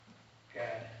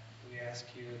ask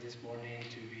you this morning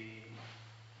to be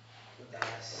with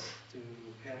us, to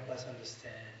help us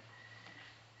understand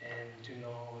and to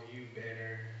know you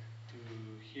better, to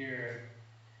hear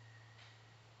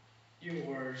your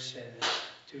words and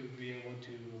to be able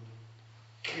to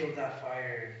kill that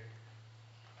fire.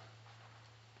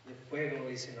 The fuego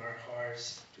is in our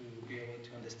hearts to be able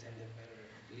to understand it better.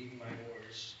 Lead my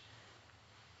words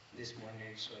this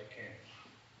morning so I can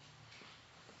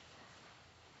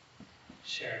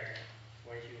share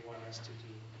what you want us to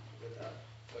do with that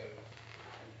fuego.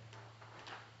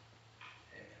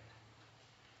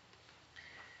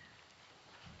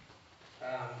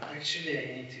 Amen. Actually, I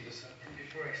need to do something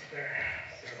before I start.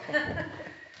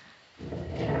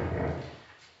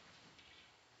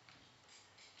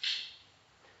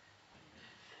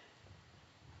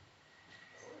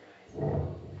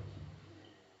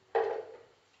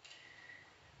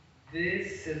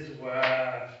 This is what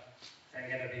I'm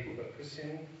going to be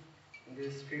focusing.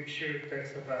 This scripture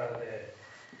talks about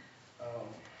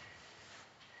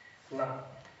the lamp,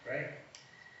 right?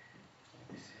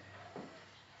 Let me see.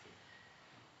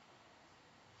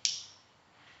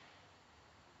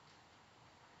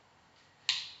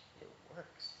 It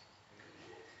works.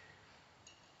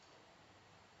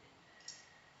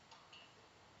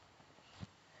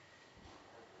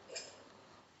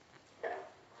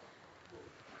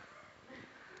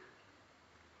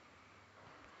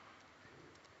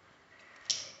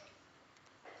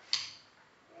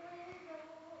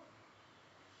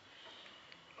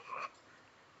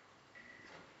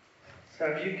 So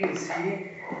if you can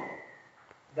see,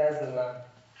 that's the lamp,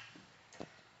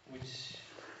 which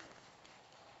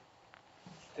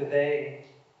today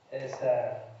is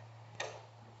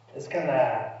it's kind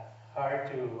of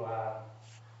hard to,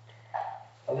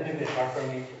 a little bit hard for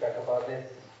me to talk about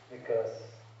this because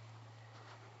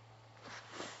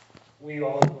we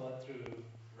all go through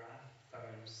rough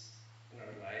times in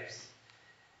our lives,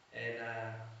 and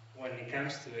when it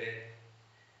comes to it,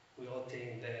 we all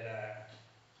think that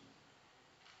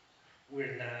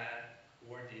we're not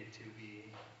worthy to be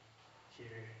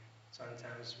here.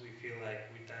 Sometimes we feel like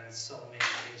we've done so many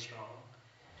things wrong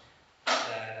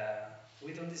that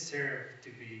we don't deserve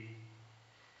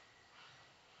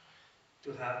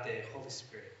to have the Holy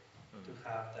Spirit, to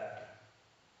have that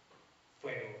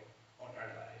fuego on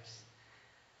our lives.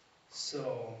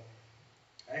 So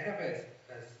I have a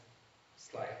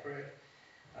slide for it,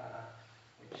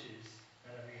 which is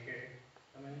gonna be here.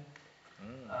 I mean,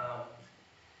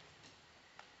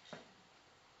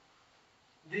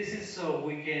 this is so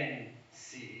we can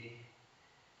see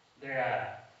there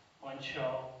are a bunch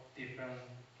of different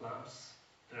lamps.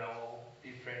 They're all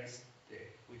different.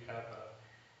 We have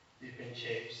different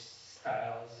shapes,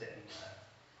 styles, and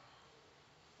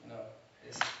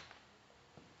it's,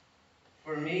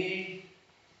 for me,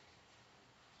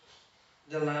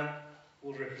 the lamp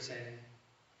will represent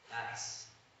us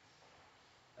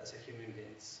as a human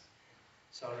beings.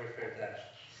 So I'll refer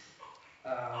that.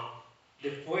 The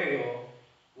fuego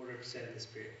will represent the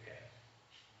Spirit of God.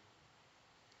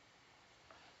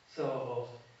 So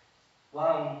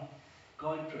while I'm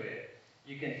going through it,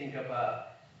 you can think about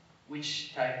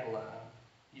which type of lamp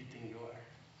you think you are,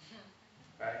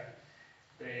 right?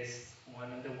 There is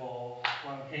one on the wall,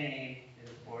 one hanging in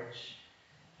the porch.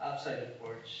 Outside the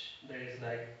porch, there is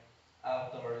like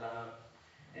outdoor lamp,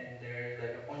 and there's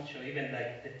like a bunch of even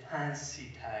like the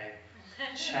fancy type,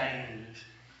 shiny,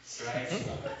 right?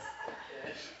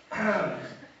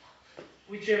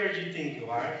 Whichever you think you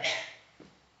are,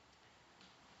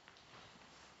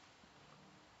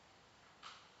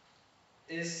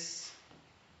 is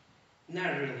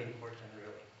not really important,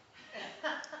 really.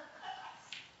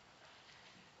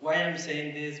 Why I'm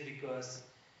saying this because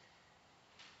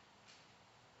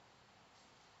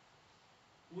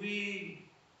we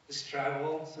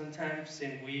struggle sometimes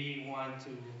and we want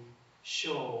to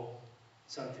show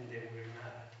something that we're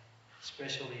not,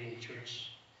 especially in church.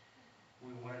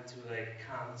 We want to like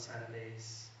come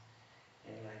Sundays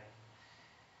and like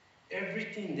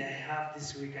everything that I have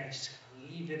this week, I just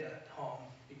leave it at home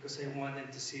because I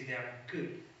wanted to see that I'm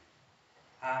good.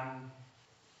 I'm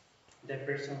the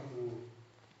person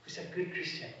who's a good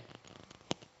Christian,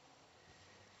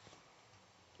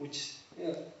 which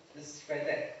is right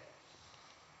there.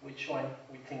 Which one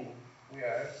we think we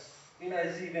are?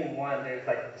 It's even one that's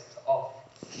like it's off.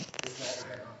 It's not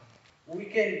even on. We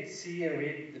can see and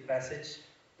read the passage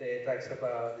that talks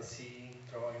about the seed,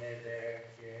 throwing it there,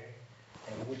 here,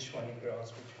 and which one it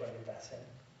grows, which one it doesn't.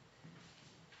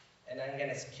 And I'm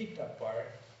gonna skip that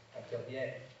part until the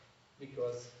end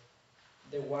because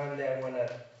the one that I wanna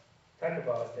talk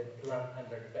about is the lamp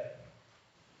under the bed.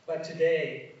 But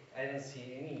today I don't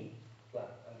see any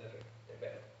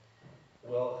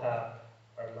we'll have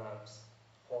our lamps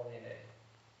holding it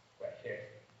right here.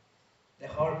 The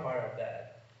hard part of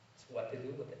that is what to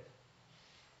do with it.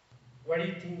 What do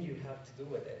you think you have to do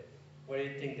with it? What do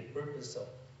you think the purpose of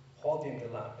holding the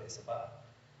lamp is about?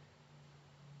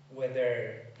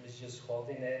 Whether it's just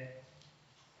holding it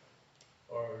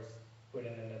or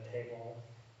putting it on a table,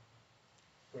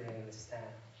 putting it in a stand.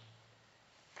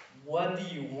 What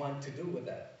do you want to do with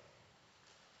that?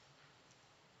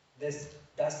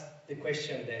 That's the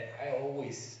question that I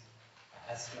always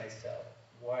ask myself.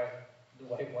 What do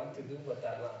I want to do with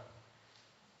that lamp?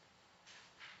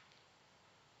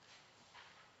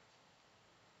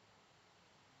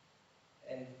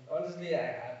 And honestly,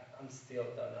 I'm still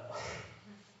don't know.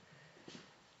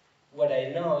 What I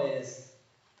know is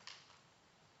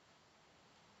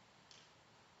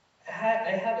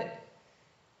I have it.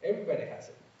 Everybody has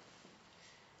it.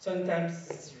 Sometimes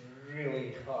it's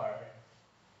really hard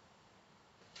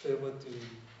to be able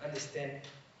to understand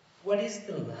what is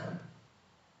the lamp,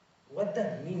 what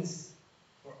that means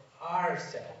for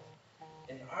ourselves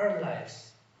in our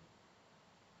lives.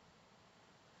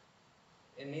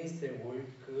 It means that we're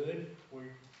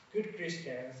good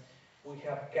Christians, we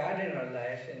have God in our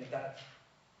life, and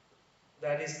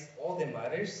that is all that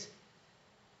matters,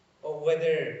 or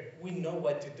whether we know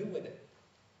what to do with it.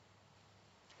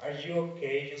 Are you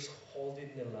okay just holding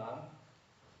the lamp?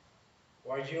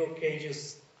 Or are you okay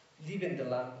just leaving the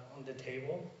lamp on the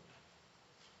table?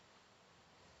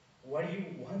 What do you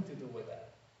want to do with that?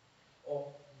 Or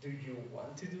do you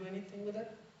want to do anything with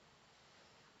it?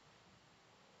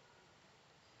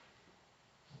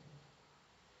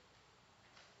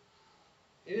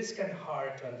 It is kind of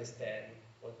hard to understand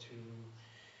or to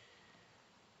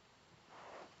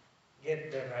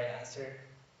get the right answer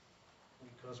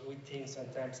because we think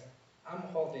sometimes I'm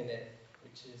holding it,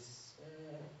 which is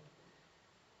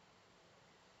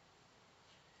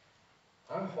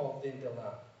I'm holding the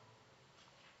lamp,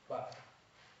 but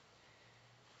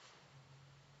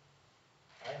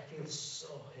I feel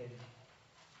so heavy.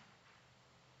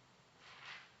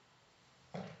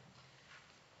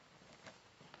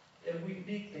 If we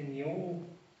pick the new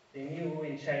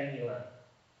and shiny lamp,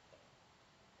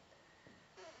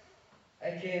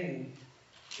 I can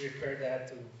refer that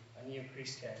to a new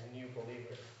Christian, a new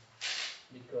believer,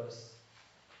 because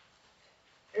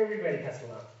everybody has a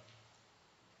lamp.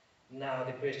 Now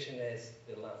the question is,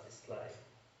 the lamp is like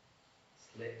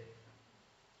lit.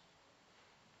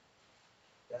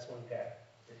 That's when God,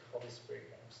 the Holy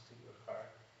Spirit comes to your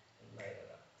heart and light it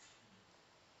up.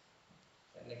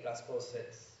 And the gospel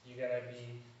says, you're gonna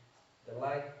be the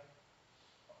light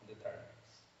on the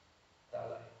darkness. That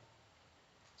light.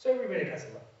 So everybody has a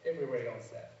lamp. Everybody owns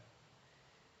that.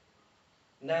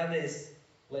 Now this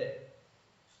lit.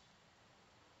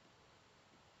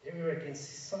 Everybody can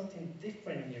see something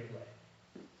different in your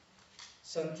life.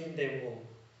 Something that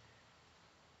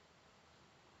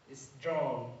is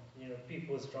drawn,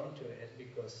 people is drawn to it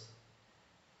because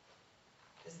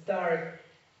it's dark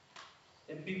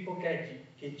and people get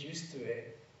used to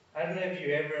it. I don't know if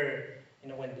you ever,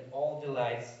 when all the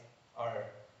lights are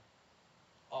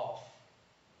off,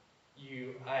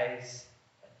 your eyes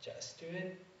adjust to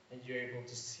it and you're able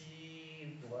to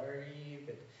see blurry,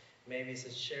 but maybe it's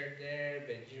a shirt there,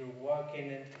 but you're walking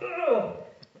and,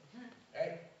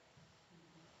 right?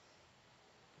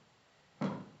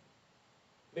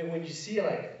 But when you see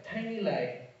like a tiny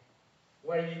light,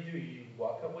 what do? You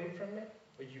walk away from it,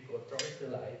 or you go towards the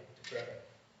light to grab it?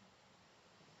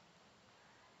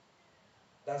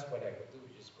 That's what I would do,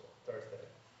 just go towards the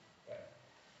light. Right?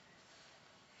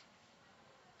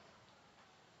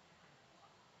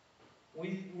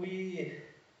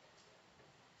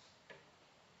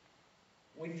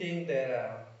 We think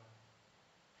that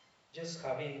just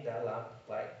having that lamp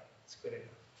light is good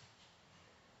enough.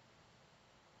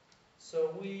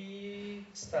 So we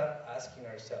start asking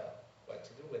ourselves what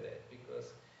to do with it,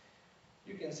 because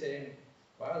you can say,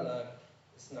 my lamp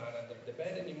is not under the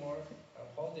bed anymore, I'm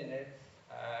holding it,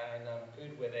 and I'm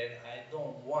good with it, I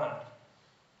don't want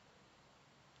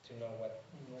to know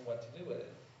what to do with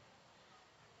it.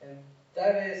 And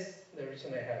that is the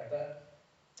reason I have that,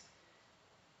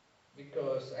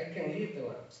 because I can leave the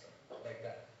lamps like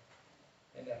that.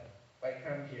 And if I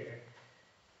come here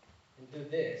and do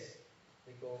this,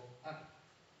 we go up.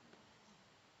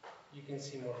 You can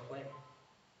see more flame.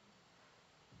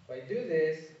 If I do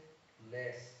this,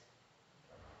 less.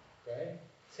 Right?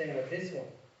 Same with this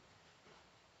one.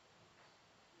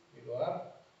 You go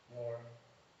up, more,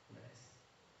 less.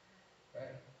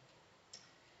 Right?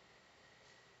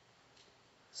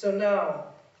 So now,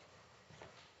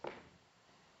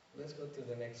 let's go to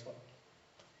the next one.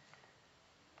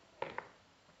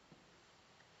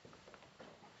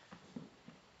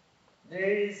 there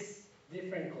is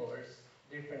different colors,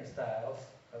 different styles,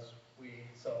 as we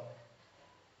saw.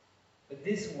 But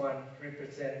this one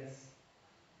represents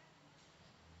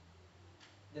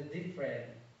the different,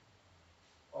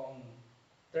 um,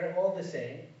 they're all the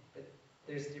same, but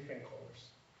there's different colors.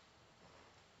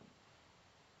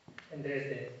 And there's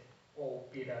the all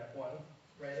beat up one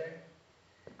right there.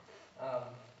 Um,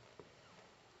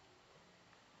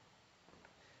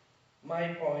 my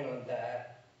point on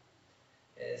that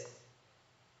is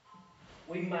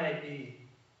we might be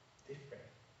different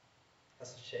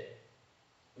as a shape,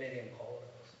 maybe in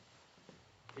colors.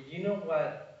 But you know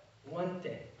what? One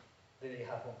thing that they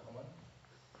have in common.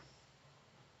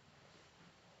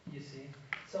 You see,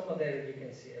 some of them you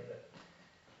can see it, but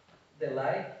the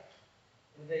light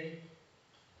that they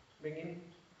bring in,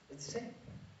 it's the same.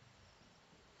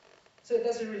 So it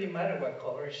doesn't really matter what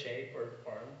color, shape, or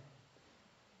form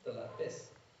the lamp is.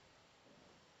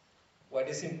 What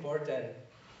is important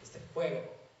is the fuego,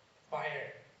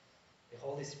 fire, the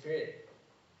Holy Spirit.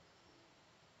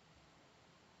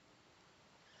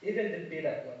 Even the beat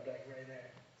up one, like right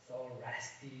there, it's all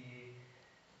rusty.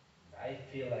 I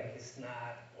feel like it's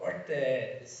not worth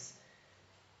it. It's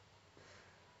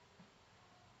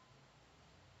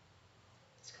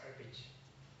garbage.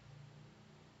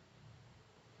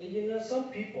 But you know, some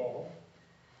people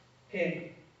can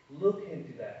look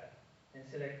into that and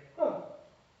say like, oh,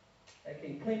 I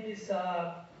can clean this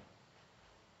up,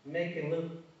 make it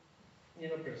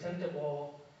look,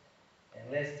 presentable, and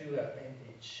let's do a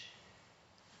vintage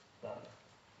lamp.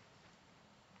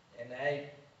 And I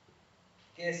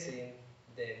guessing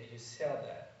that you sell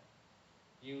that.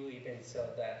 You even sell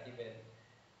that even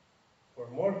for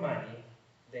more money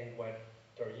than what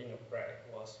the original price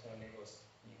was when it was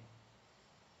new.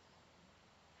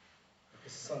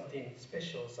 It's something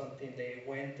special, something they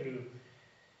went through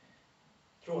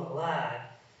a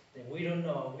lot that we don't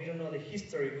know. We don't know the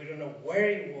history. We don't know where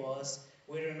it was.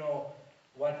 We don't know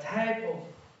what type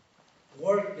of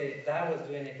work that was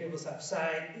doing. If it was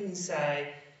outside,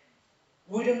 inside,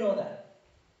 we don't know that.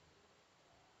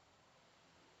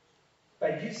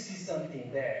 But you see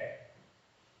something there.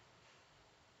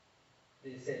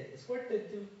 They say it's worth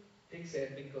it to fix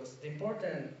it because the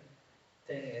important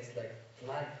thing is like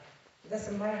life. It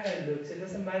doesn't matter how it looks. It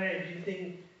doesn't matter if you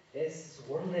think it's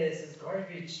worthless, it's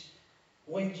garbage.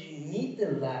 When you need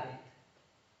the light,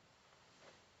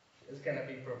 it's gonna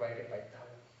be provided by that one.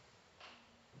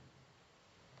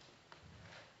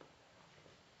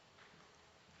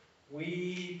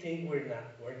 We think we're not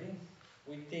worthy.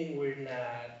 We think we're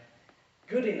not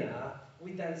good enough.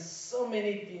 We've done so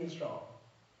many things wrong.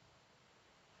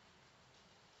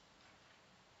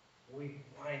 We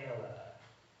whine a lot.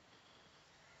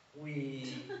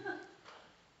 We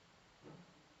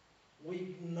we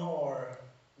ignore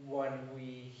when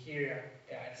we hear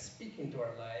God speaking to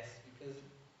our lives because it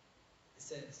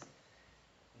says,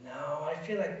 no, I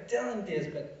feel like telling this,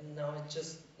 but no, it's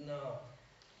just no.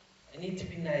 I need to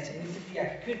be nice. I need to be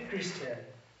a good Christian.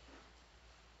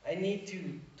 I need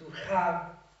to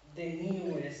have the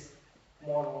newest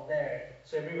model there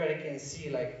so everybody can see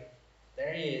like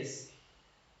there he is.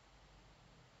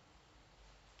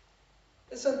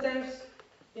 And sometimes,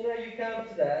 you come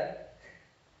to that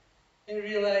and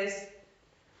realize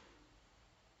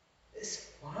it's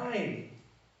fine.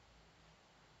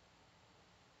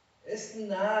 It's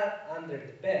not under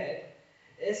the bed.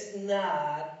 It's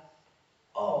not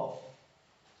off.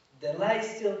 The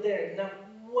light's still there. Now,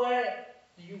 what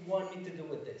do you want me to do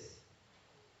with this?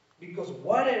 Because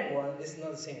what I want is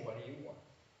not the same what you want.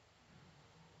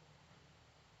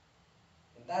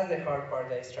 And that's the hard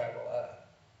part I struggle at.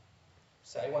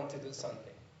 So I want to do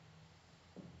something.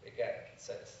 But God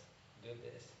says, do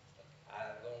this. I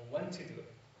don't want to do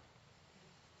it.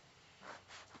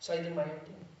 So I do my own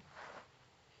thing.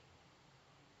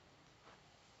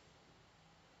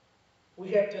 We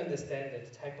have to understand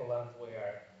the type of lamp we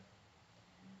are.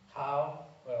 How?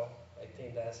 Well, I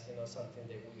think that's something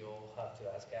that we all have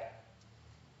to ask God.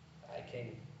 I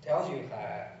can tell you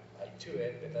how I do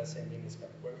it, but that doesn't mean it's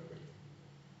going to work for you.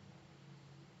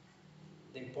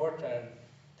 The important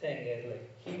thing is like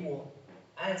He will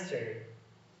answer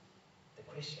the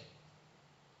question.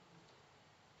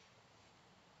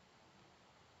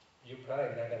 You're probably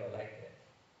not going to like it.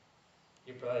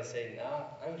 You probably say, no,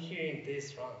 I'm hearing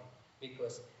this wrong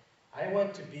because I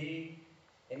want to be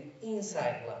an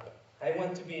inside lamp. I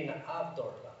want to be an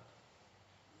outdoor lamp.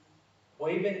 Or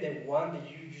even the one that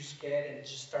you just get and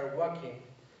just start walking,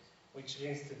 which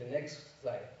brings to the next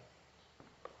slide.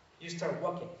 You start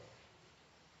walking.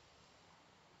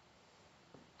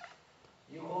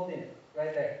 You hold it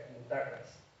right there in the darkness.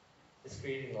 It's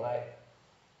creating light.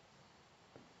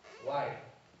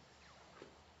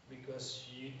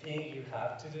 think you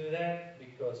have to do that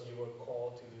because you were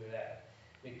called to do that,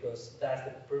 because that's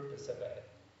the purpose of it.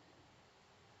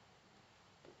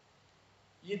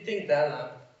 You think that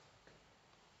lamp,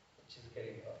 which is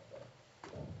getting off,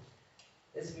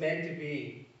 is meant to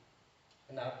be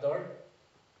an outdoor?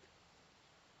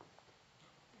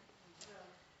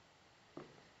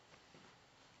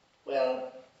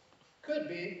 Well, could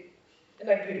be. In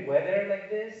a good weather like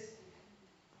this,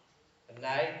 at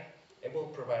night, it will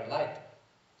provide light.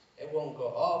 It won't go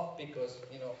off because,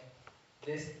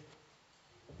 this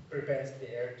prevents the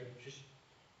air to just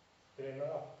turn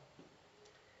off.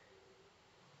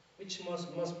 Which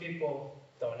most people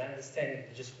don't understand it,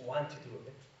 they just want to do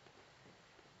it.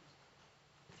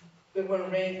 But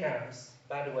when rain comes,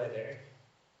 bad weather,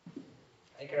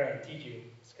 I guarantee you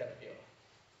it's gonna be off.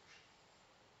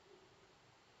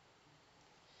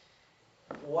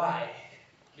 Why?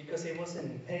 Because it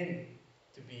wasn't intended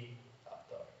to be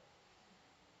outdoor.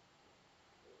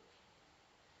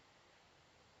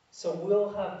 So we'll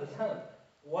have the lamp.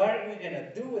 What are we gonna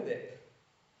do with it?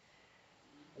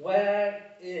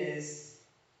 What is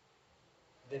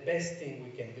the best thing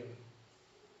we can do?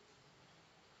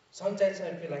 Sometimes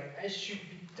I feel like I should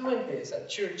be doing this at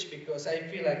church because I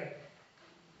feel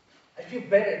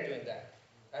better doing that.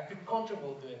 I feel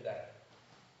comfortable doing that.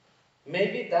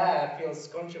 Maybe Dad feels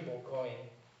comfortable going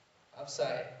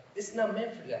outside. It's not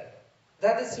meant for that.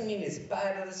 That doesn't mean it's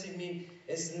bad. That doesn't mean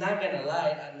it's not going to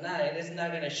light at night. It's not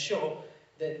going to show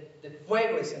that the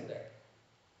fuego is in there.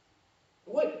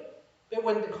 It would. But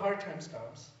when the hard times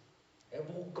comes, it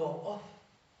will go off.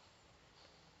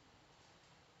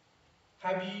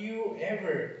 Have you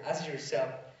ever asked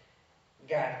yourself,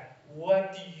 God,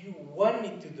 what do you want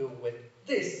me to do with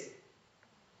this?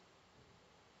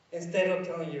 Instead of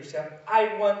telling yourself,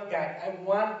 I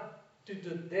want to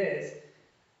do this,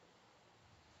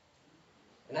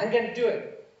 and I'm going to do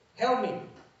it. Help me.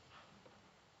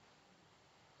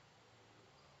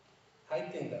 I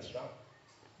think that's wrong.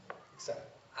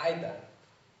 Except I done.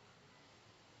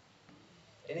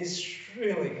 And it's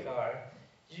really hard.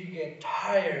 You get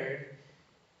tired.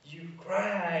 You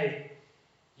cry.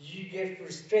 You get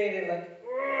frustrated like,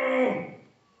 ugh.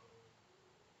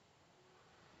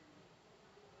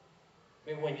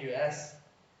 But when you ask,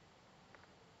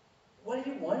 what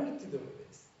do you want me to do with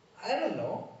this? I don't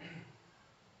know.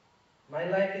 My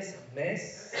life is a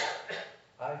mess.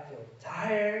 I feel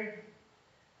tired.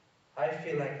 I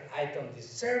feel like I don't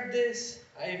deserve this.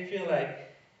 I feel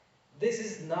like this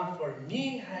is not for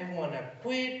me. I want to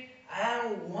quit. I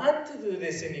don't want to do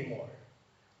this anymore.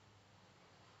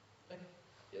 But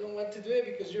you don't want to do it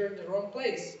because you're in the wrong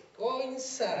place. Go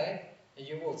inside and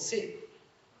you will see.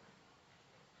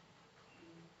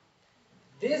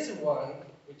 This one,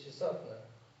 which is up now,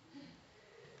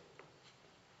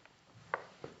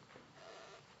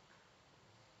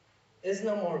 is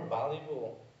no more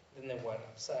valuable than the one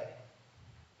outside.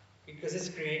 Because it's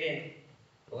creating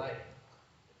light,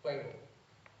 fuego,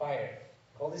 fire.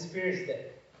 Holy Spirit is there.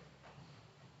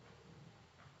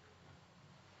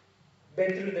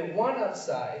 But through the one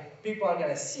outside, people are going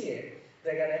to see it.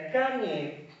 They're going to come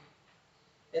in,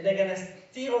 and they're going to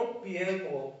still be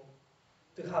able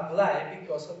to have life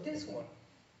because of this one.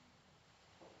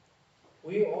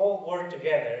 We all work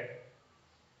together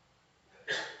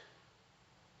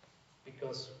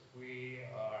because we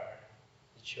are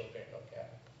the children of God.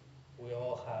 We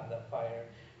all have that fire.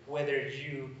 Whether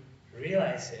you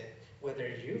realize it, whether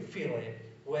you feel it,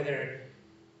 whether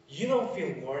you don't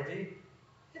feel worthy,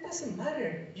 it doesn't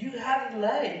matter. You have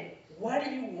light. What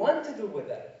do you want to do with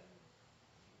that?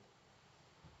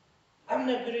 I'm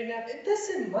not good enough. It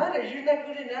doesn't matter. You're not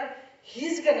good enough.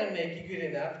 He's going to make you good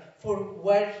enough for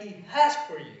what He has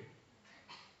for you.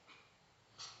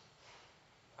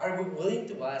 Are we willing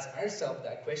to ask ourselves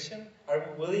that question? Are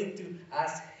we willing to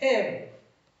ask Him,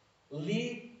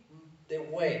 lead the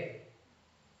way?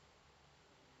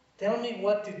 Tell me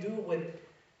what to do with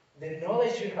the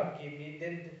knowledge you have given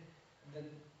me,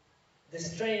 the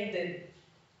strength,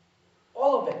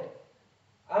 all of it.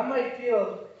 I might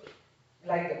feel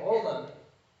like the old man.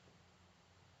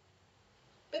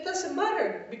 It doesn't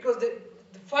matter because the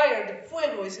fire, the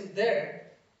fuego isn't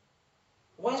there.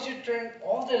 Once you turn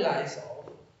all the lights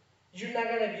off, you're not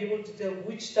going to be able to tell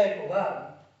which type of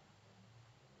lamp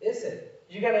is it.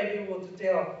 You're going to be able to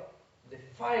tell the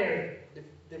fire,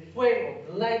 the fuego,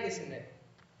 the light is in it.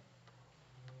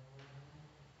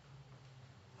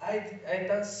 I've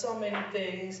done so many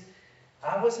things.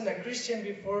 I wasn't a Christian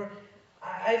before.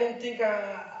 I don't think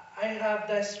I have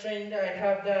that strength. I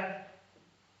have that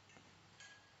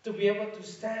to be able to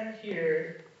stand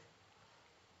here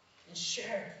and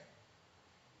share.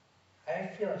 I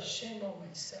feel ashamed of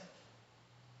myself.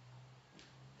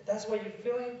 That's what you're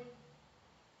feeling?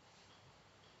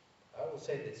 I will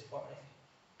say this fine.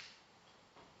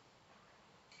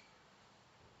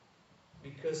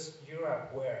 Because you're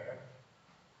aware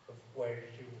of where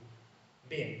you've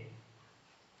been.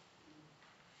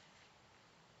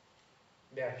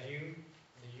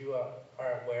 You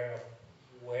are aware of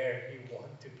where you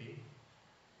want to be.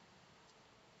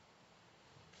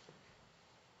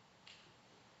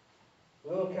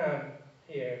 We'll come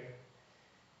here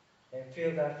and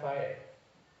feel that fire.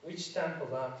 Which temple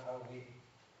lamp are we?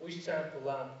 Which temple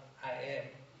lamp I am?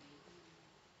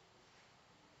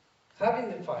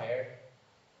 Having the fire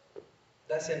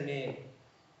doesn't mean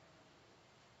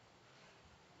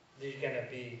that you're gonna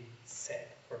be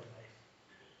set for life.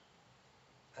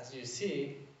 As you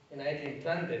see, and I didn't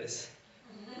plan this,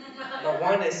 but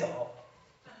one is all.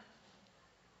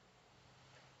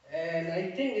 And I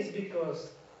think it's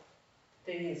because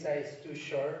the thing inside is too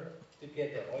short to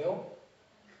get the oil.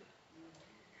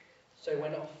 So it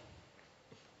went off.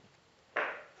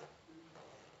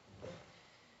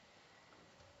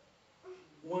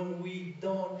 When we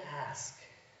don't ask,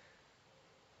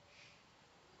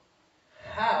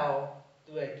 how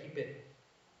do I keep it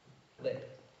lit?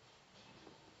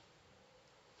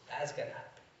 That's gonna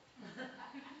happen.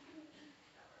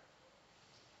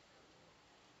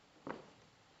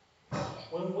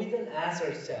 When we don't ask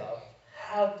ourselves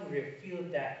how to refill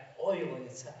that oil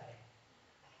inside,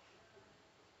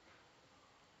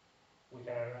 we're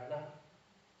gonna run out.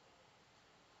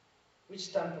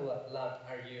 Which temple lamp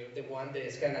are you? The one that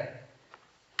is gonna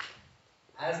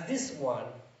ask this one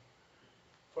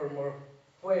for more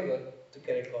fuego to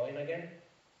get it going again?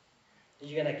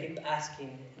 You're gonna keep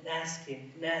asking and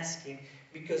asking and asking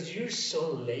because you're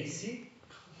so lazy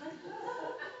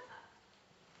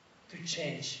to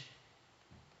change.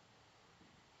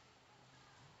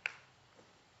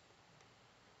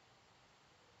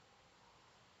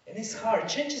 And it's hard.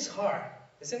 Change is hard,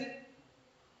 isn't it?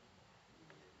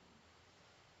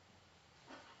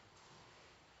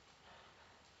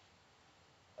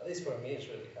 At least for me, it's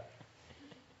really hard.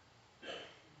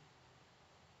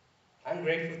 I'm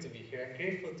grateful to be here. I'm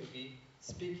grateful to be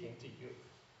speaking to you.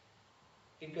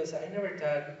 Because I never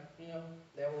thought,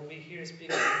 that I will be here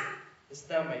speaking. It's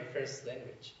not my first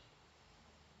language.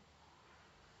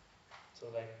 So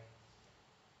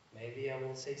maybe I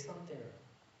will say something.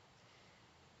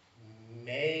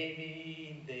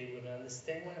 Maybe they would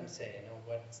understand what I'm saying or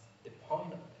what's the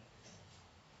point of it.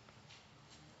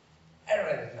 I'd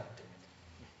rather not do it.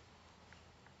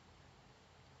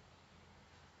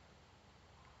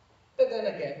 But then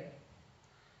again,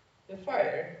 the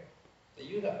fire that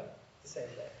you have, the same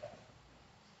that I have.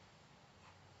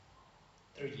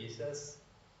 Through Jesus,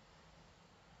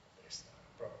 there's not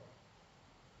a problem.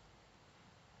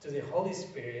 To the Holy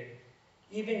Spirit,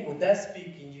 even without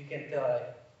speaking, you can tell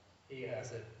He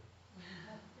has it.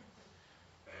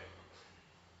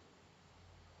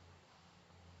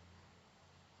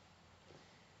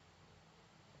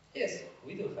 Yes,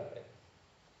 we do have it.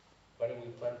 What do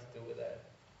we plan to do with that?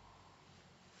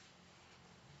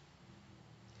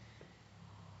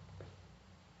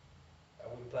 Are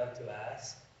we plan to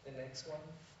ask the next one?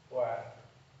 Or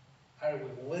are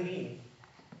we willing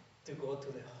to go to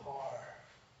the hard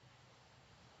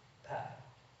path?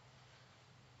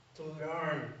 To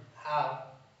learn how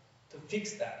to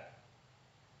fix that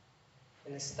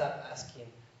and stop asking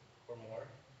for more.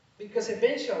 Because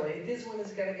eventually this one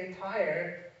is gonna get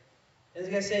tired and it's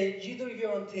gonna say, you do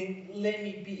your own thing, let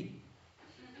me be.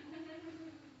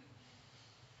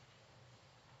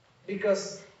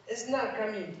 Because it's not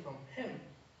coming from him.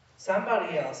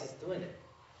 Somebody else is doing it.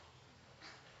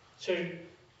 So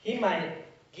he might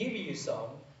give you some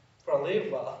for a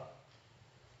little while.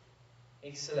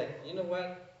 It's like, you know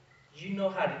what? You know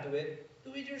how to do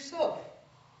it yourself.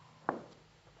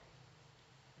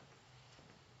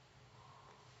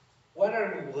 What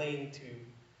are we willing to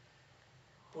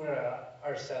put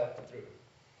ourselves through?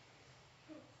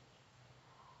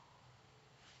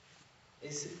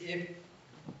 If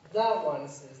that one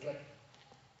says like,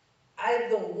 I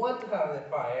don't want to have the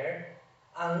fire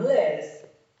unless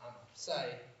I'm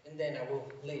outside and then I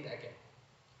will lead again.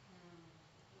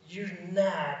 You're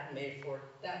not made for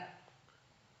that.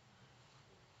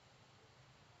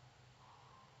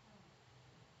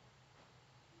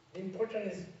 The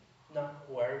important is not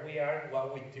where we are,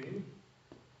 what we do,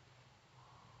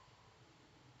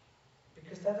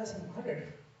 because that doesn't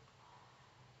matter.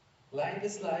 Life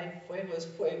is life, fuego is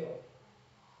fuego.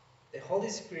 The Holy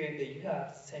Spirit that you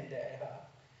have, the same that I have.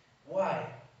 Why?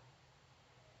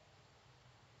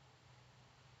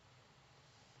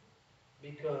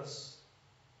 because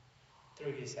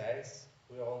through his eyes,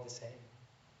 we're all the same.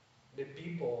 The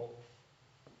people,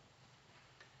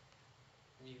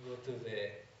 we go to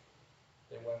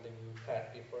the one that we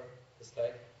had before, the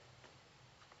slide.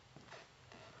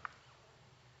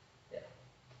 Yeah.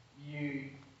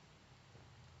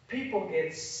 People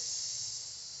get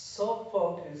so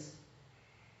focused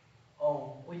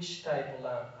on which type of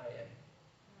lamb I am.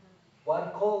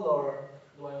 What color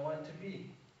do I want to be?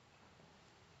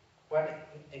 What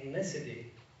ethnicity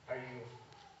are you?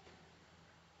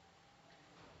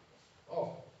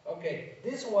 Oh, okay.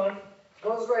 This one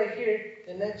goes right here.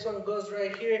 The next one goes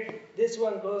right here. This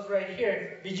one goes right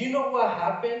here. Did you know what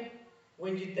happened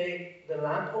when you take the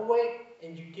lamp away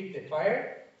and you keep the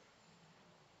fire?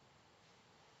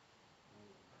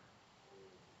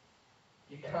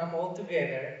 You come all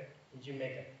together and you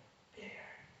make it bigger.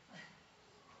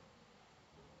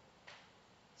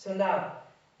 So now,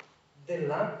 the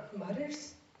lamp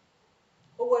matters?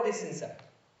 Or what is inside?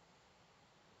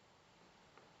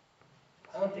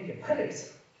 I don't think it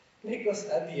matters. Because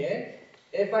at the end,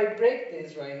 if I break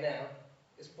this right now,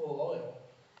 it's full of oil.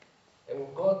 It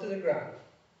will go to the ground,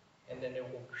 and then it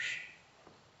will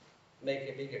make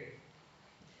it bigger.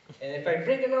 And if I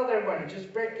break another one,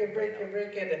 just break it,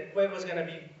 the wave is going to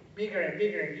be bigger and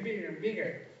bigger and bigger and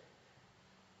bigger.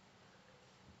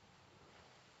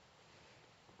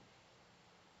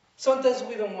 Sometimes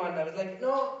we don't want that. It's like,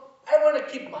 no, I want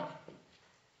to keep mine.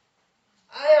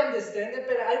 I understand it,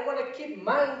 but I want to keep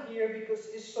mine here because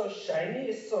it's so shiny,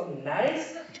 it's so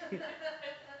nice.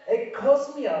 It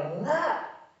cost me a lot.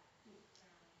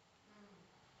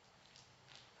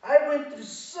 I went through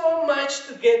so much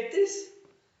to get this.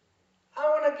 I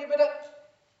want to give it up.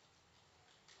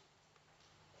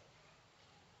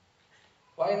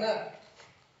 Why not?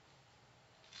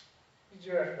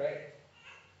 You're afraid.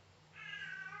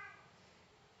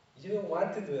 You don't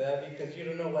want to do that because you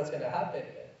don't know what's going to happen.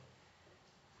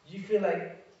 You feel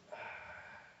like,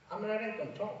 I'm not in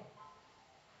control.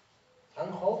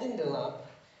 I'm holding the lamp.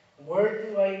 Where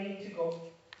do I need to go?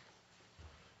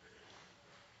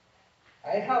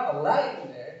 I have a light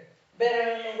in there, but I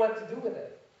don't know what to do with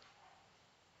it.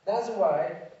 That's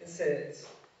why it says,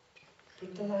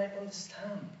 put the light on the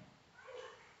stand.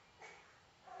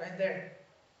 Right there.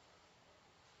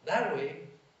 That way,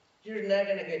 you're not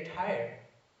going to get tired.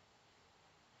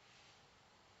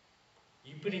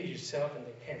 You putting yourself in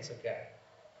the hands of God.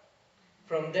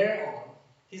 From there on,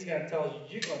 He's going to tell you,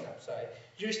 you're going outside,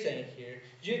 you're staying here,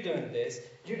 you're doing this,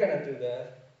 you're going to do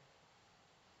that.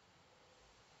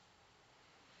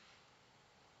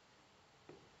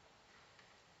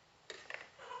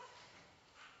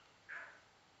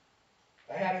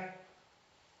 I have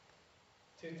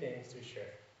two things to share.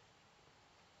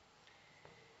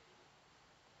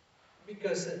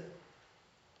 Because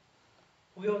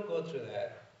we all go through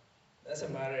that.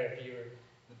 Doesn't matter if you're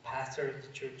the pastor of the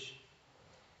church,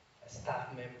 a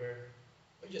staff member,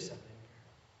 or just a member.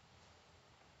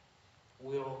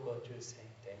 We all go through the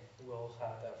same thing. We all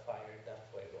have that fire, that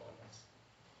fuego on us.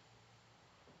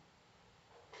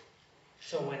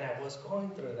 So when I was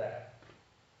going through that,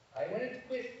 I wanted to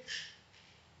quit.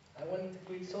 I wanted to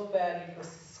quit so bad because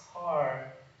it's hard.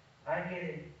 I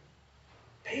get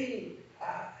paid.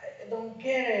 I don't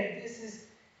get it.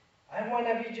 I want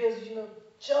to be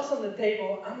just on the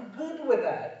table. I'm good with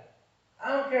that.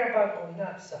 I don't care about going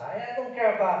outside. I don't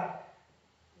care about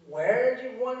where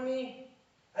you want me.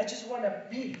 I just want to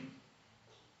be.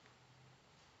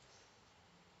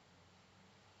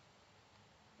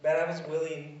 But I was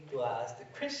willing to ask the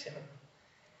Christian,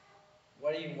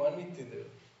 what do you want me to do?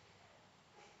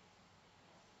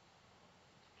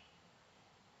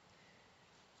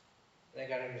 And I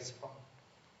got a response.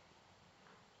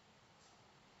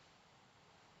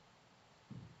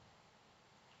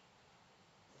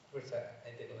 First,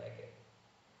 I didn't like it.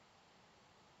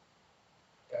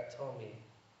 God told me,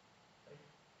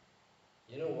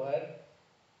 you know what?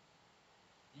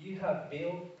 You have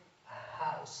built a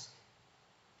house.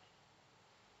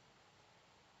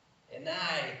 And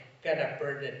I gotta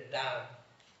burn it down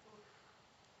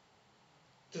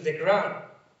to the ground.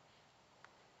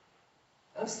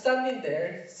 I'm standing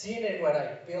there, seeing what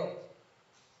I built.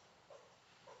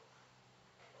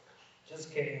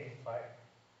 Just getting on fire.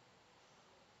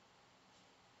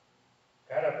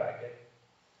 Got a bucket,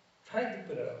 trying to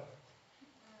put it off.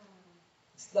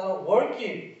 It's not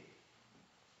working.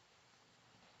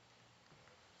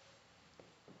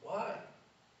 Why?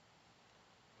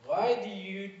 Why do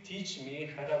you teach me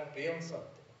how to build something?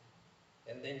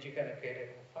 And then you're gonna get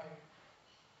it on fire.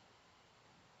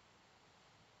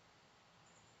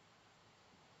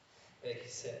 But he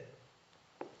said,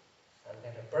 I'm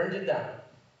gonna burned it down.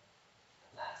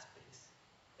 Last piece.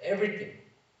 Everything.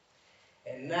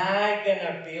 And I'm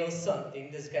gonna build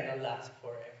something that's gonna last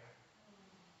forever.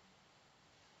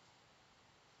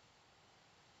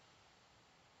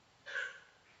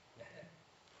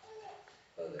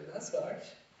 Oh, that's harsh.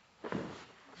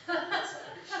 That's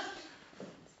harsh.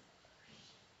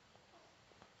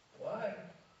 Why?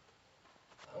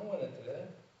 I don't want to do that.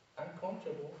 I'm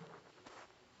comfortable.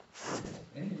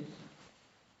 And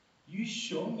you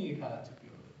show me how to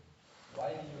build it. Why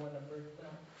do you want to burn it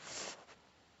down?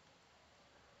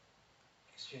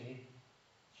 Because you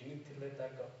need to let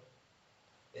that go.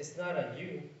 It's not on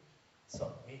you, it's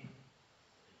on me.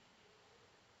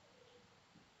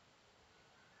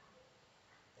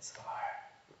 It's hard.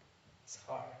 It's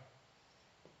hard.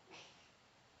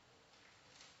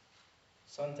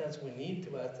 Sometimes we need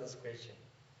to ask those questions.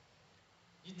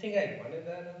 You think I wanted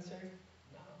that answer?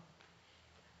 No.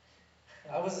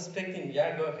 I was expecting,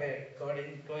 yeah, go ahead,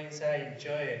 go inside, enjoy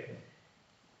it.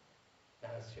 Now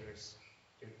it's yours.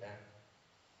 You're done.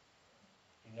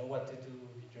 You know what to do.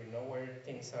 You know where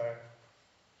things are.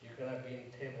 You're gonna be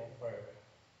in table forever.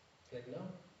 It's like, no.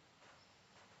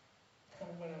 I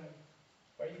wanna,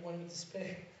 where you want me to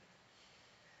stay?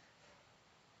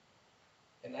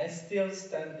 And I still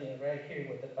standing right here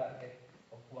with the bucket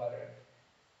of water,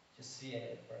 just seeing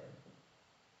it burn.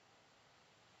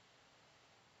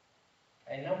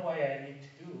 I know why I need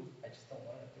to do, I just don't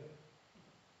want to do it.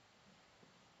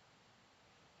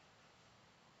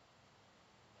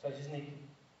 So I just need to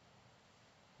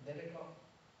let it go.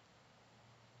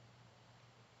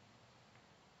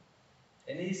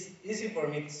 And it's easy for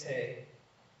me to say,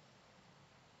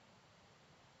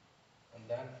 I'm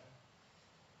done.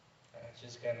 I'm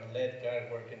just gonna let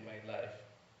God work in my life.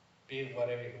 Build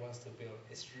whatever He wants to build.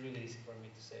 It's really easy for me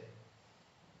to say.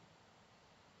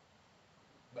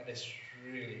 But it's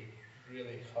really,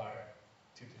 really hard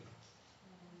to do.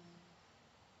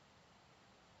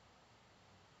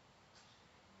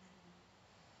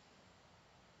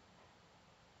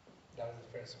 That was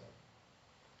the first one.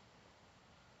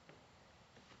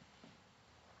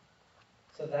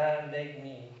 So that made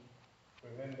me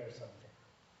remember something.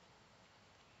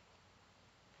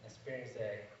 An experience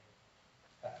that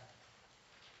I had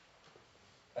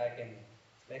back in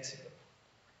Mexico.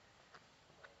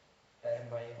 I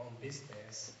have my own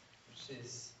business, which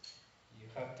is you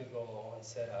have to go and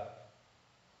set up.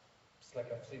 It's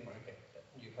like a flea market.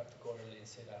 You have to go early and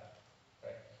set up,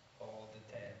 right? All the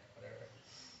 10, whatever.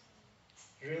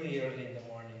 Really early in the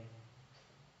morning.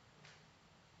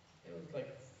 It was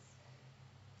like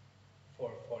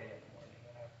 4:40 in the morning,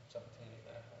 something like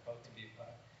that. About to be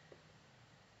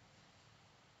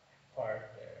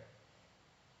parked there.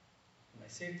 My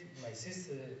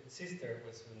sister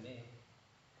was with me,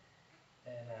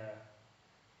 and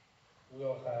we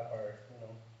all have our,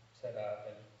 set up,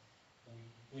 and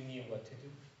we knew what to do.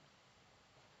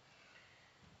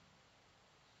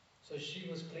 So she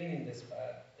was cleaning the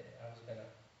spot that I was gonna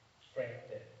frame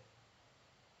the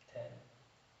tent.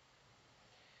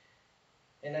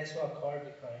 And I saw a car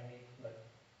behind me, like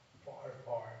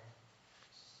far,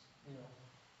 you know,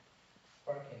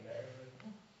 parking there.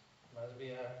 Like, must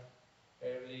be a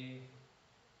early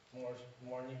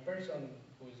morning person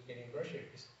who is getting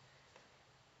groceries.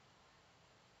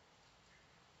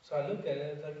 So I look at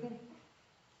it, like,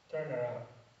 turn around.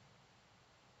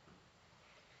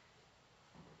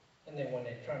 And then when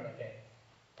I turn again,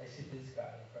 I see this guy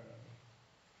in front of me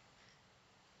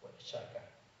with a shotgun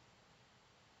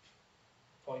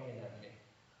pointing at me.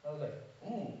 I was like,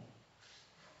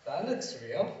 that looks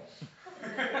real.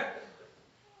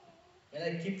 And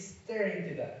I keep staring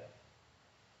to that.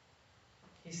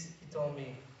 He told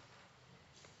me,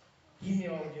 give me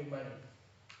all your money.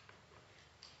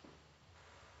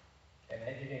 And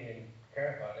I didn't even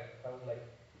care about it. I was like,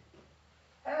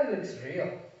 that looks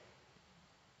real.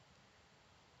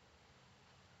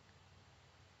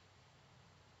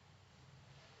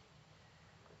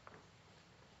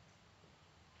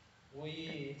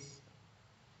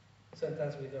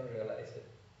 Sometimes we don't realize it,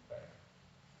 right?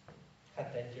 How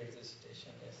dangerous the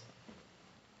situation is.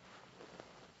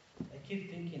 I keep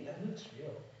thinking, that looks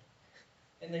real.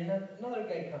 And then another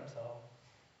guy comes out,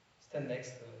 stand next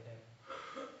to him.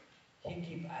 He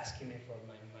keep asking me for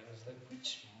my money. It's like,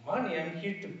 which money? I'm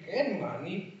here to get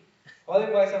money.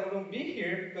 Otherwise, I wouldn't be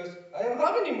here because I don't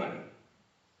have any money.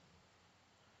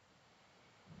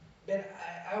 But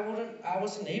I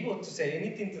wasn't able to say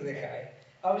anything to the guy.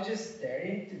 I was just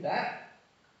staring to that.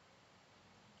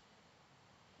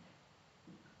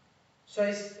 So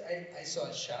I saw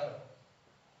a shadow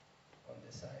on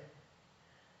the side.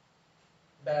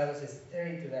 But I was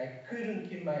staring to that. I couldn't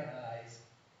keep my eyes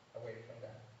away from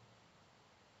that.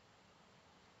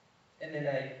 And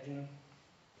then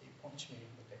he punched me in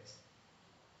the face.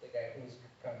 The guy who was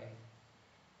coming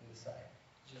on the side,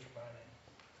 just running.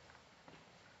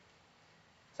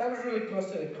 So I was really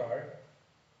close to the car.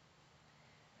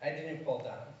 I didn't fall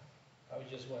down. I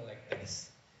just went like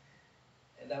this.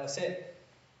 And that was it.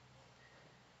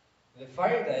 The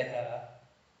fire that I had,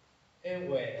 it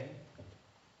went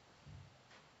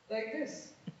like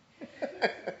this.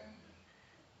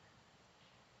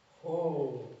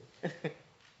 Oh,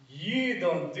 you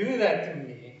don't do that to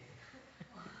me.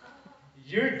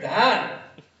 You're done.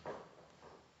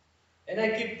 And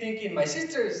I keep thinking my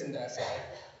sister is in that side.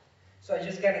 So I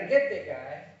just gotta get the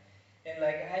guy. And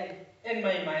in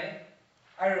my mind,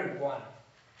 I already won.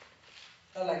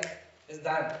 I'm like, it's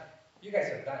done. You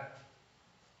guys are done.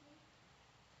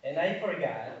 And I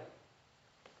forgot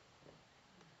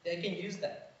that I can use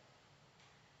that.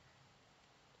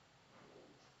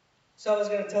 So I was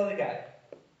gonna tell the guy,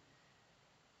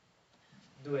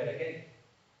 do it again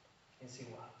and see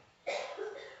what happens.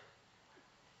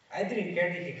 I didn't care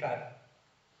that he had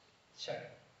shot.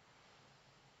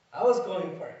 I was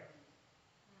going for it.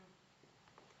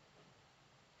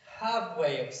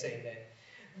 Halfway of saying that,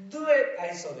 do it,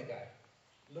 I saw the guy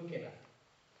looking at.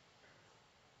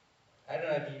 I don't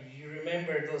know if you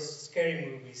remember those scary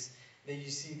movies that you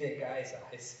see the guy's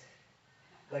eyes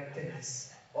like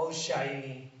this, all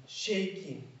shiny,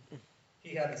 shaking.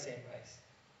 He had the same eyes.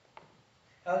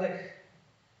 I was like,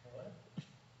 what?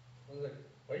 I was like,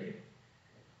 why are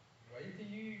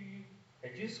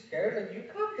you scared? Like, you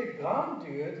got the gun,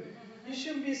 dude. You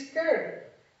shouldn't be scared.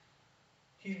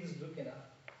 He was looking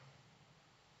up.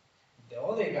 The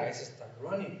other guys started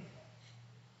running.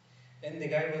 And the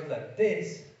guy was like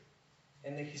this.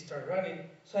 And then he started running.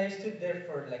 So I stood there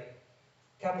for like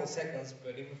a couple seconds,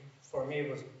 but for me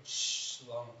it was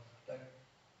long. Like,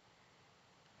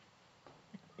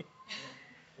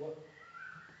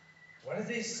 what did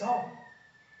they saw?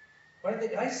 What did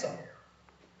the guy saw?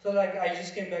 So like I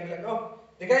just came back like, oh,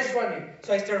 the guy's running.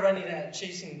 So I started running and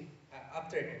chasing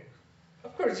after him.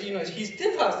 Of course, he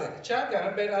still has a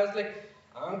shotgun, but I was like,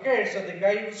 I don't care. So the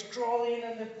guy was crawling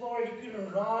on the floor. He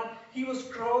couldn't run. He was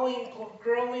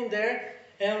crawling there.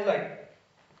 And I was like,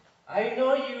 I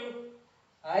know you.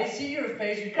 I see your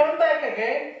face. You come back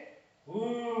again.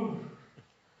 Ooh.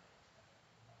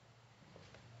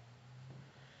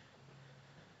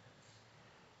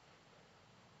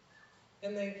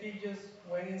 And then he just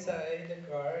went inside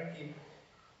the car. He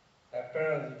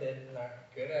apparently they're not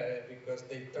good at it because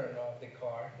they turned off the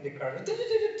car. The car was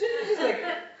just like,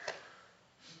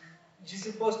 you're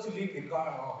supposed to leave the car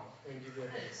on when you do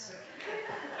this.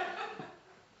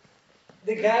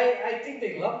 The guy, I think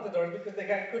they locked the door because the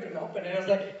guy couldn't open it. I was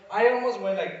like, I almost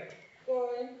went like,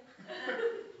 going.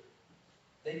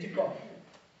 They took off.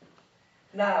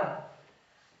 Now,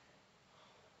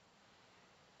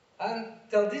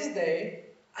 until this day,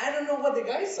 I don't know what the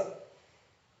guy saw.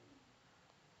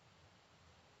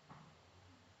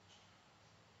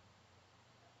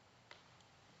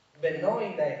 But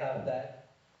knowing that I have that,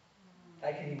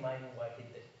 I can imagine what he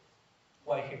did,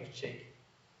 why he was shaking.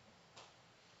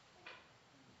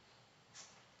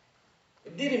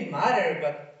 It didn't matter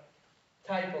what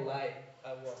type of light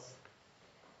I was.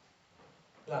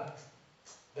 Lamp.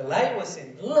 The light was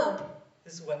in the lamp.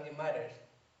 This is what it matters.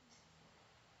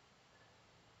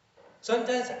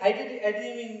 Sometimes I didn't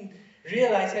even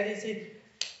realize. I didn't say,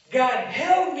 God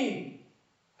help me.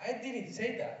 I didn't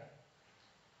say that.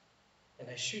 And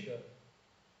I should have.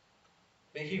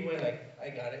 But he went like, I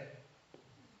got it.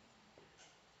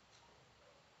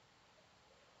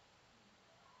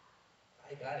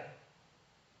 I got it.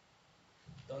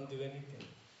 Don't do anything.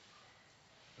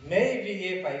 Maybe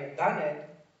if I'd done it,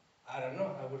 I don't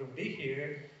know, I wouldn't be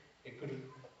here. It could have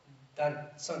done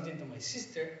something to my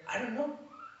sister. I don't know.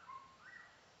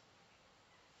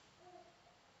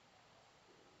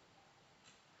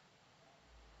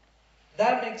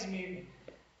 That makes me,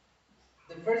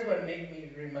 the first one made me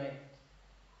remind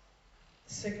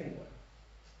the second one.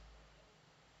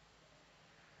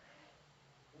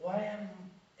 Why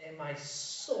am I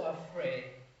so afraid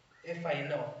if I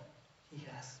know he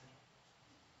has me?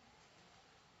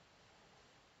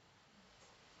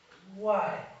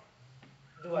 Why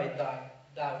do I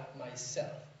doubt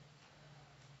myself?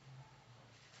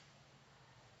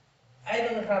 I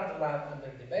don't have the lamp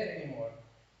under the bed anymore.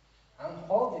 I'm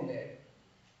holding it,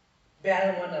 but I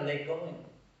don't want to let go.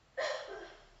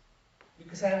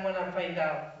 Because I want to find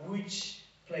out which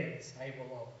place I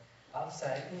belong.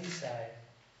 Outside, inside,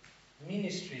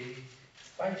 ministry,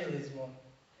 evangelism,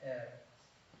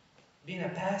 being a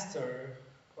pastor,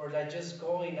 or like just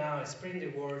going out, spreading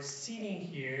the word, sitting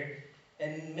here,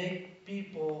 and make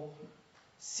people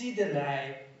see the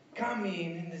light, come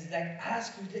in, and it's like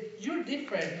ask you, like, you're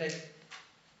different. Like,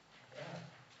 yeah,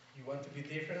 you want to be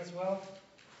different as well?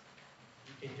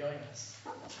 You can join us.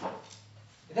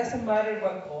 It doesn't matter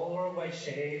what color, what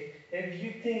shape. If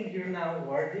you think you're not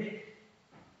worthy,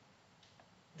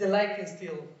 the light can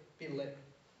still be lit.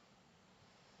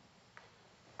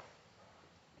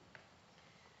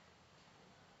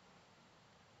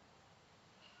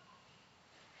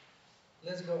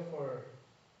 Let's go for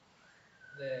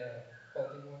the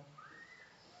holding one.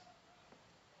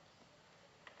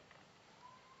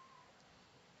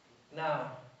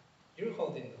 Now, you're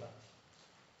holding the lamp.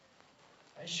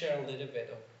 I share a little bit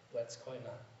of what's going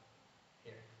on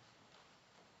here.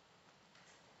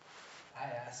 I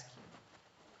ask you,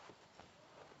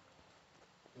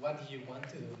 what do you want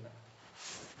to do now?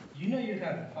 You know you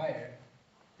have the fire.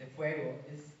 The fuego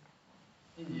is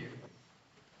in you.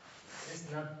 It's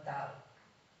not doubt.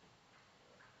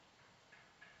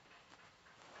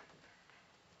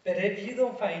 But if you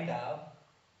don't find out,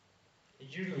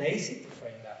 if you're lazy to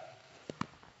find out,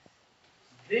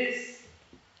 this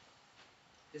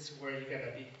is where you're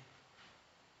gonna be.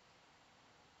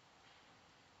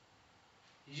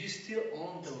 You still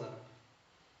own the lamp,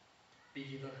 but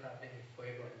you don't have any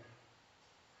fuego in it.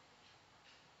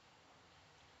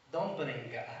 Don't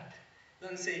blame God.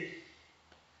 Don't say,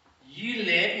 you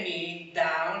let me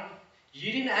down.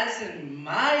 You didn't answer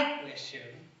my question.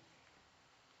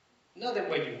 Not the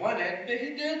way you wanted, but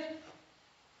he did.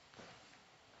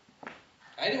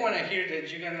 I didn't want to hear that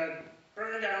you're gonna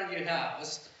burn down your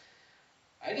house.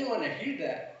 I didn't want to hear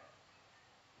that.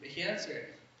 But he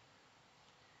answered.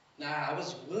 Now I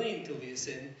was willing to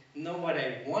listen, not what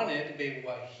I wanted, but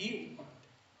what he wanted.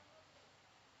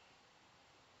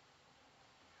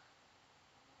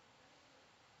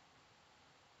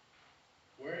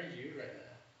 Where are you right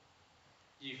now?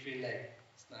 You feel like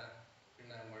you're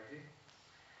not worthy?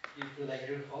 You feel like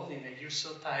you're holding it. You're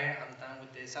so tired. I'm done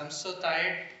with this. I'm so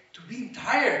tired to being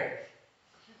tired.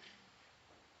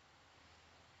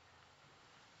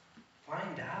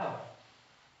 Find out.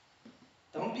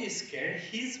 Don't be scared.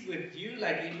 He's with you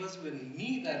like he was with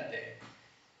me that day.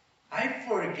 I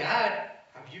forgot.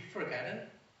 Have you forgotten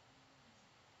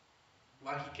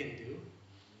what he can do?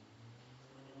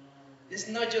 It's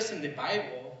not just in the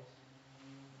Bible.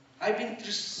 I've been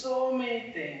through so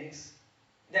many things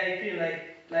that I feel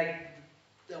like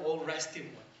the old resting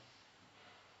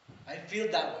one. I feel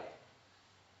that way.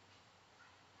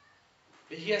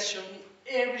 But he has shown me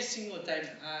every single time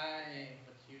I am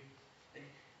with you. Like,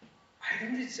 I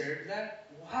don't deserve that.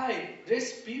 Why?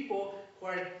 There's people who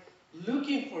are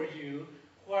looking for you,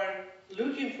 who are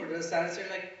looking for those answers.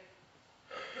 Like,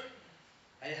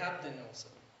 I have them also.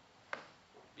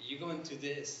 But you go into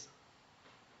this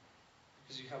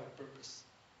because you have a purpose.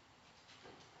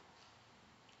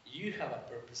 You have a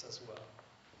purpose as well.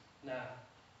 Now,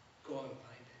 go and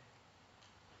find it.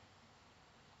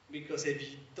 Because if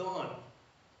you don't,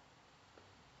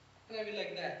 it's gonna be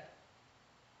like that.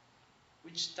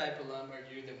 Which type of lamb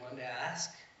are you? The one that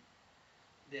asks?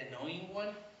 The annoying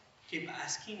one? Keep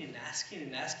asking and asking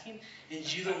and asking,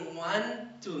 and you don't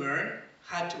want to learn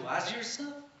how to ask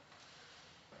yourself?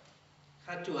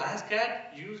 How to ask God?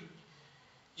 You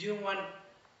don't want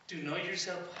to know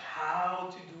yourself how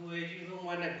to do it. You don't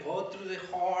want to go through the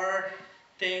hard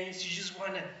things. You just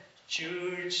want to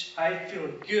church. I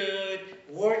feel good.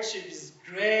 Worship is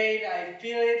great. I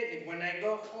feel it. And when I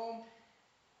go home,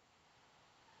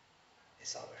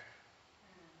 it's over.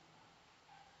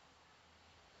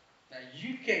 Now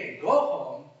you can go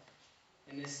home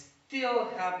and still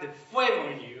have the fuego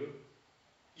in you.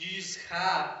 You just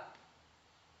have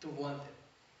to want it.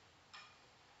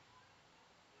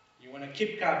 You want to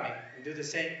keep coming and do the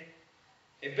same.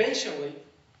 Eventually,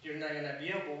 you're not going to be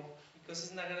able because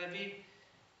it's not going to be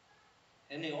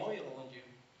any oil on you.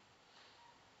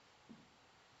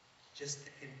 Just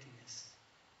the emptiness.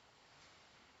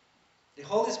 The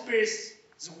Holy Spirit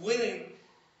is willing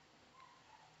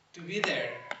to be there.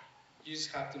 You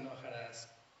just have to know how to ask.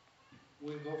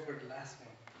 We'll go for the last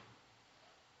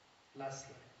one. Last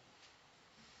slide.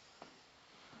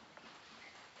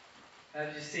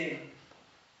 Have you seen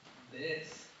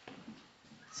this?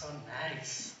 So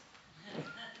nice.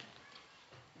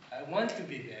 I want to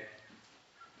be there.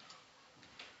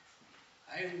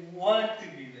 I want to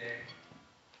be there.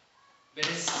 But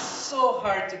it's so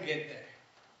hard to get there.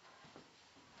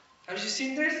 Have you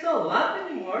seen there's no lamp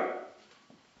anymore?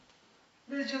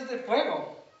 There's just the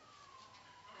fuego.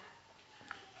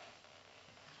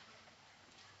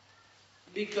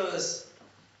 Because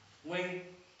when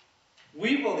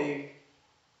We believe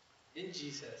in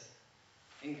Jesus,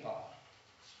 in God.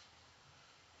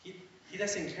 He, he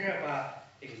doesn't care about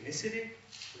ethnicity,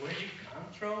 where you come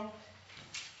from,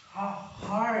 how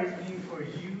hard it's been for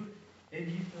you, if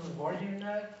you feel worthy or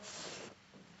not.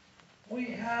 We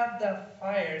have that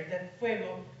fire, that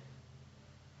fuego,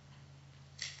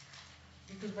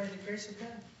 because by the grace of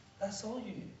God, that's all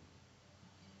you need.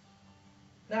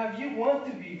 Now, if you want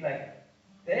to be like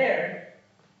there,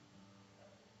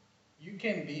 you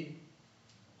can be.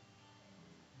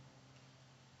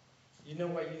 You know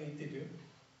what you need to do?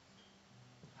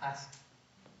 Ask.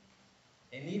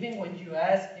 And even when you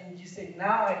ask and you say,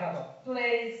 now I have a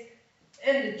place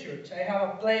in the church, I have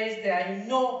a place that I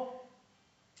know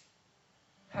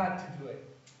how to do it.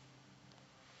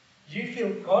 You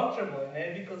feel comfortable in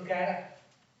it because God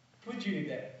put you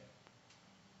there.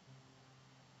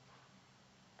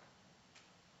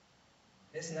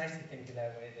 It's nice to think in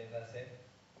that way, that that's it.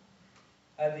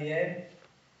 At the end,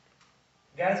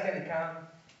 God's going to come,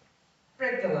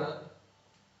 break the lamp.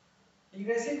 You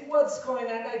guys say, what's going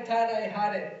on? I thought I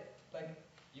had it. Like,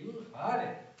 you had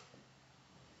it.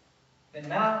 But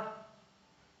now,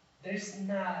 there's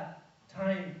not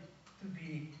time to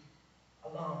be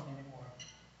alone anymore.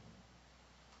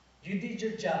 You did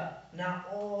your job. Now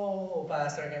all of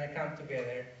us are going to come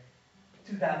together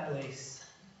to that place.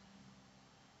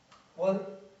 Well,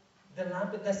 the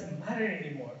lamp, it doesn't matter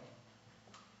anymore.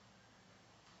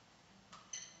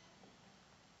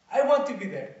 I want to be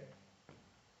there.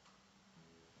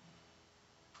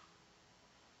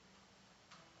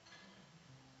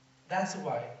 That's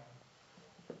why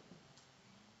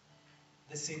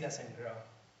the seed doesn't grow.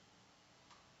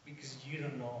 Because you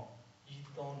don't know. You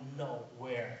don't know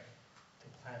where to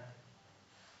plant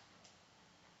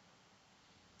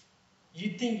it.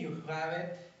 You think you have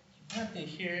it. You plant it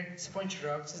here, sponge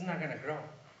rocks, it's not going to grow.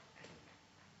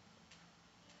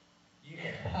 You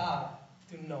have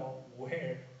to know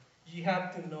where. You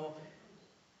have to know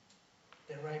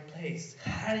the right place.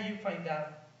 How do you find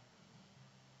out?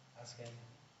 Ask Him.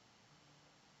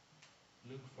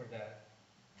 Look for that.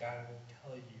 God will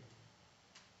tell you.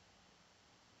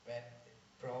 But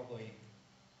probably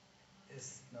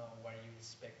it's not what you're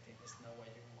expecting. It's not what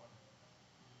you want.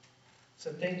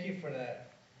 So thank you for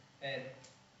that. And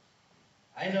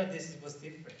I know this was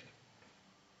different.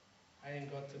 I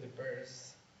didn't go to the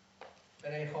verse.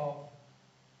 But I hope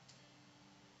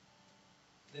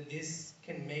that this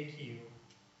can make you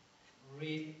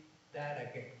read that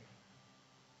again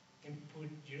and put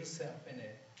yourself in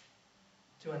it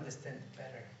to understand it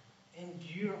better. In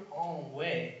your own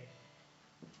way,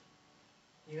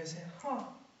 you're going to say, huh,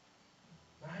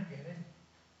 I get it.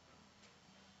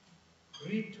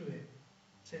 Read to it.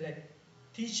 Say like,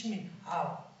 teach me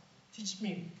how. Teach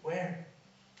me where.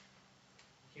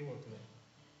 He will do it.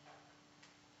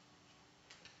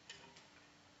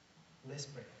 Let's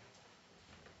pray.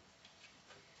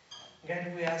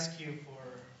 God, we ask you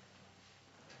for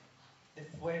the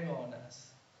fuego on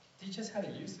us. Teach us how to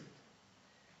use it.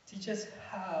 Teach us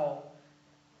how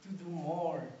to do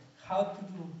more, how to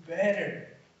do better.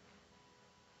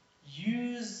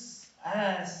 Use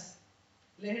us.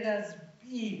 Let us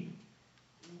be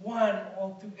one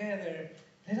altogether.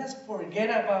 Let us forget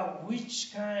about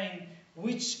which kind,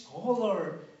 which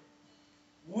color,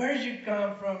 where you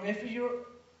come from. If you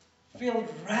feel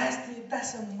rusty, it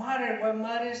doesn't matter. What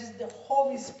matters is the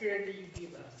Holy Spirit that you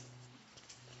give us.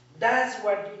 That's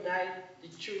what unites the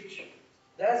church.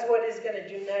 That's what is going to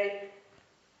unite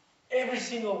every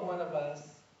single one of us.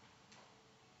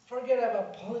 Forget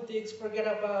about politics. Forget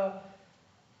about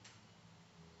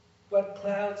what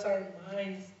clouds our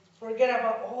minds. Forget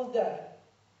about all that.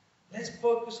 Let's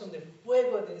focus on the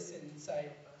fuego that's inside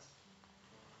of us.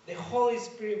 The Holy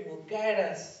Spirit will guide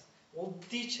us, will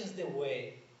teach us the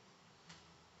way.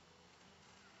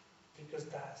 Because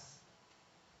that's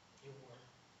your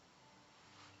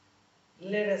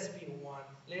word. Let us be one.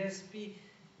 Let us be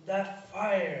that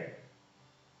fire.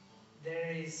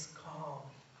 There is calm.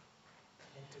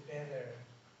 And together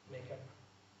make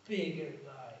a bigger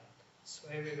light so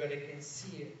everybody can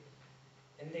see it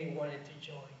and they wanted to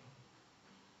join.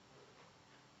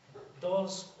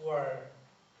 Those who are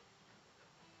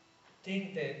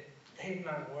think that they're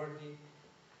not worthy,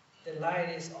 the light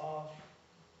is off.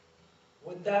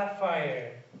 With that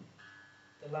fire,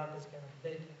 the lamp is going to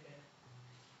lit again.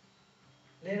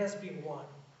 Let us be one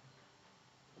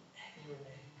in your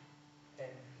name.